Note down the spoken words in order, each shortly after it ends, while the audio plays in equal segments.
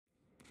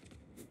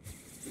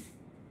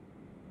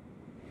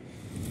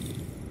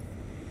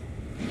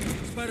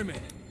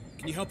Spiderman,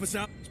 can you help us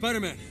out?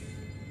 Spiderman,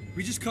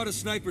 we just caught a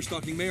sniper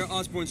stalking Mayor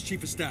Osborn's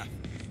chief of staff.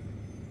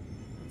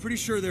 Pretty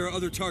sure there are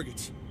other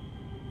targets.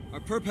 Our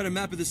perp had a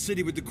map of the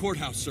city with the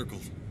courthouse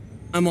circled.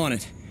 I'm on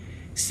it.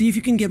 See if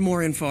you can get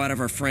more info out of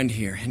our friend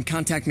here, and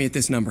contact me at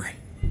this number.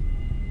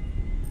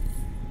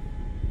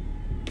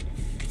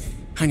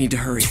 I need to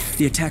hurry.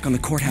 The attack on the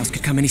courthouse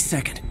could come any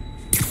second.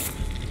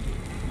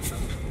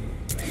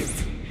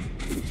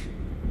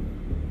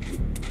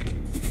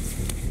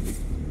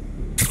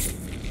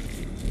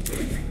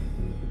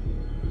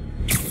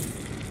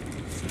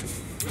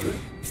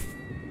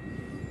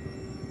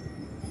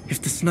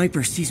 If the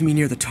sniper sees me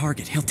near the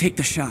target, he'll take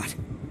the shot.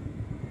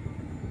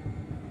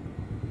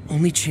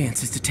 Only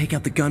chance is to take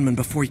out the gunman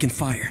before he can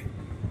fire.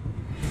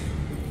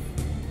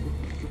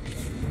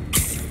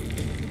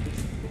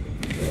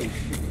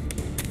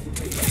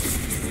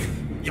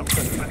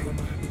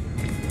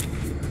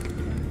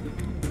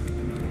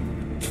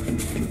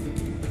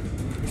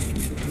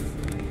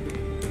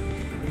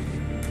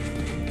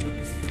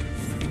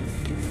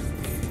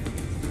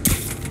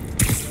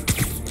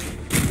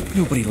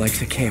 Nobody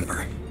likes a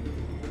camper.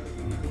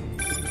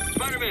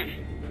 Spider-Man!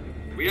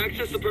 We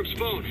accessed the perp's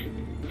phone.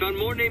 Found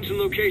more names and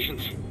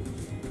locations.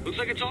 Looks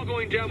like it's all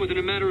going down within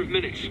a matter of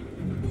minutes.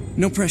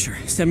 No pressure.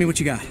 Send me what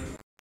you got.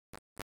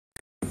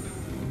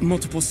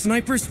 Multiple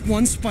snipers,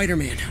 one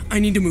Spider-Man. I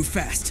need to move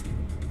fast.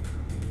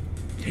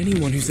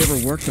 Anyone who's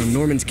ever worked on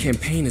Norman's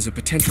campaign is a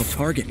potential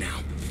target now.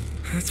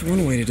 That's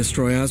one way to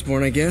destroy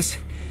Osborn, I guess.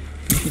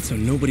 Make it so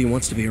nobody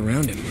wants to be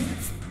around him.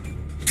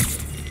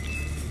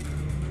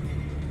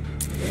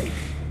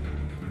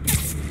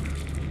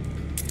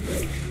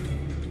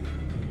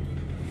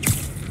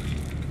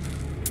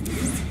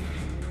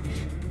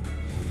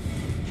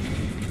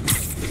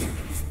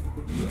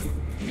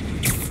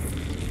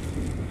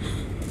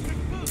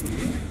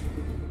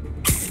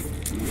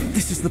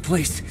 This is the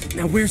place.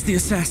 Now where's the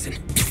assassin?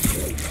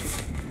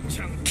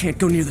 Can't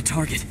go near the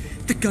target.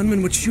 The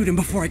gunman would shoot him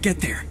before I get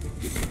there.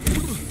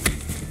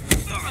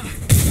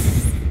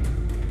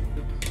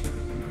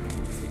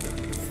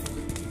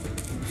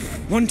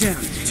 One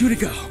down, 2 to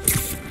go.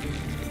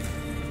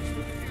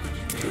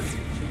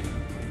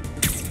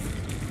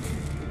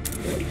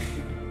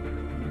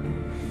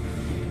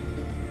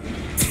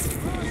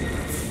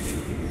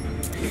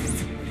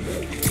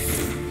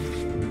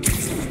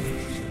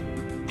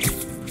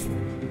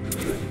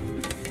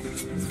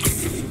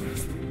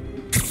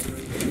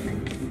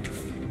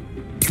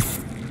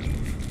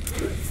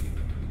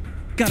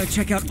 Gotta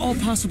check out all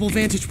possible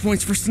vantage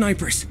points for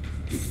snipers.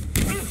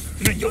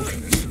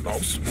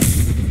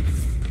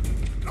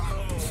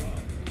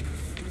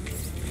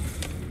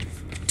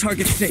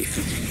 Target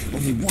safe.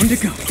 Only 1 to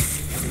go.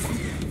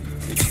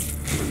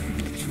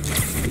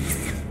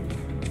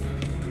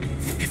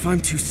 If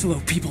I'm too slow,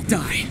 people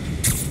die.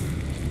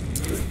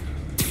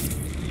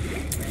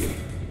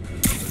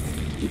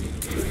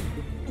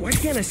 Why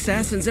can't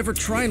assassins ever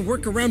try and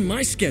work around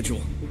my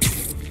schedule?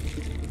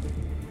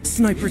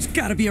 Sniper's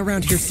gotta be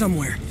around here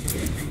somewhere.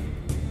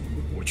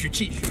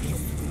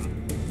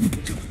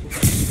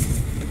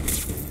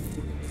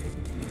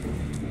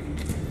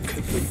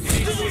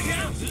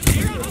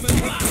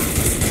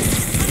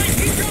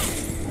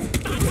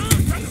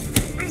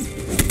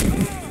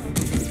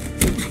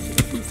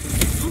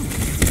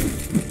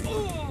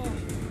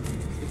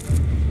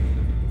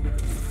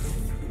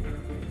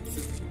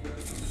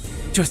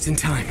 Just in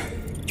time.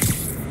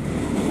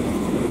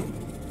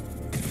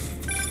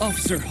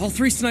 Officer, all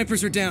 3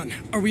 snipers are down.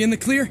 Are we in the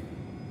clear?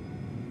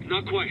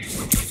 Not quite.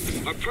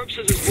 Our perp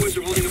says his boys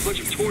are holding a bunch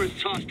of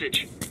tourists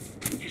hostage.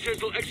 He says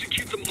they'll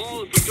execute them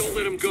all if we don't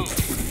let them go.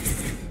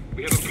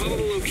 We have a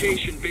probable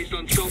location based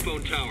on cell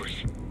phone towers.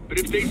 But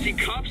if they see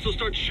cops, they'll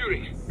start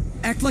shooting.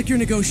 Act like you're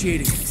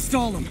negotiating.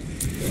 Stall them.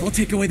 I'll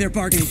take away their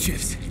bargaining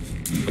chips.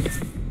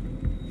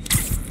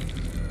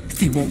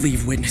 They won't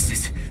leave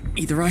witnesses.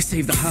 Either I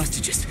save the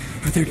hostages,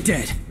 or they're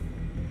dead.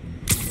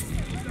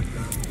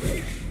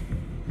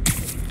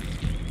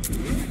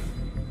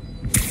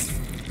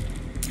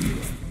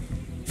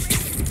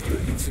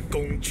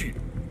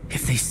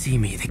 If they see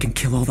me, they can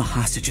kill all the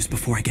hostages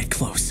before I get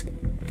close.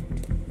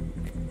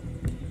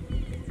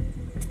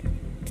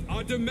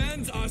 Our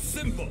demands are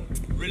simple.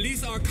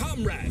 Release our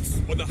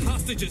comrades, or the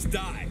hostages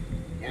die.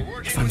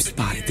 If I'm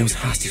spotted, those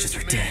hostages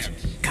are dead.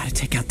 Gotta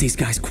take out these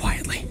guys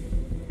quietly.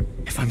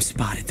 If I'm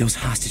spotted, those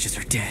hostages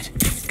are dead.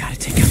 Gotta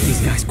take out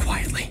these guys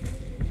quietly.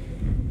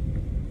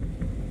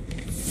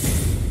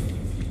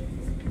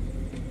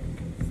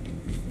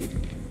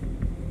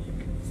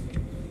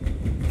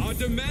 Our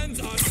demands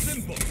are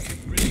simple.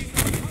 Release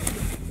our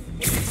comrades,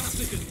 or the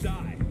hostages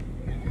die.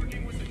 We're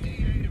working with the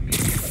DA to be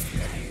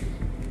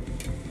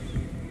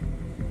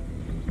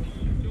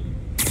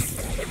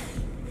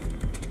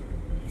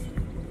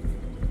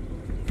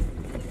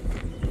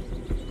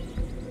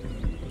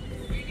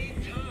We need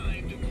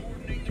time to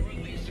coordinate the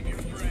release of your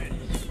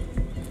friends.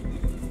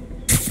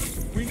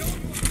 We know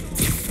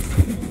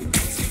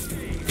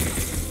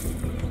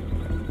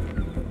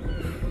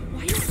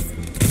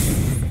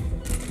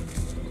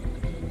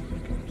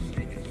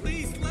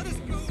Please let us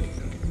go.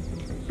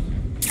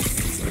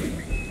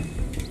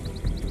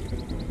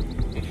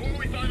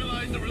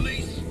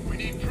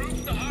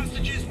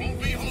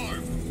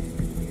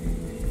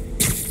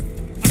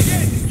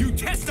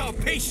 test our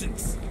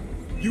patience.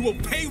 You will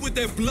pay with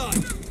their blood.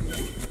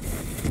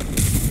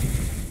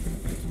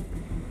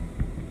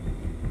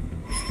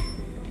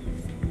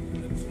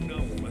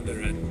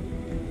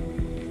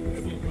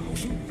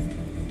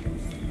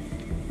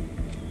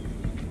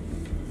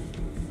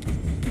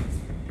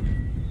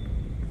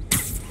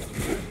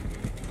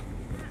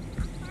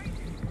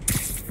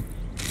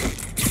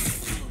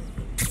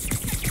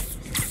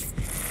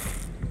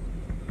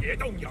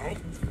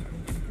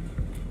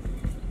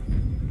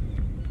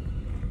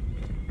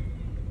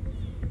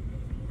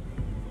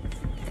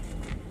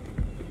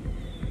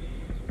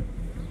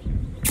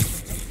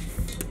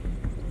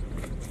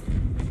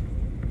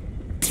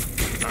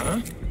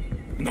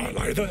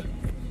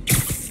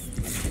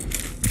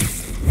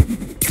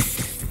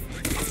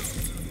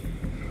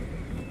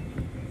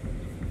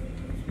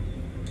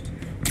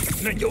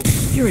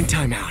 You're in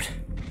timeout.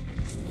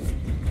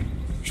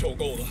 受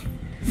够了。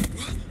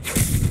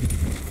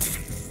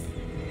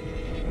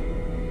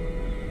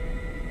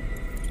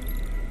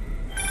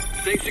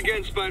 Thanks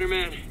again,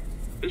 Spider-Man.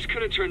 This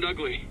could have turned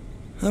ugly.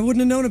 I wouldn't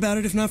have known about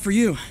it if not for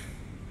you.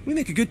 We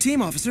make a good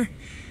team, officer.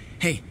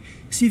 Hey,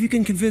 see if you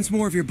can convince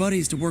more of your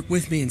buddies to work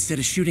with me instead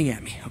of shooting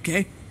at me,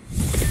 okay?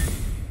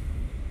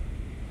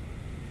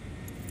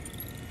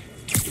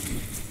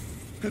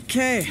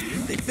 Okay, I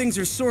think things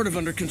are sort of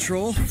under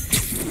control.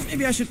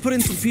 Maybe I should put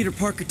in some Peter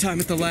Parker time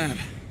at the lab.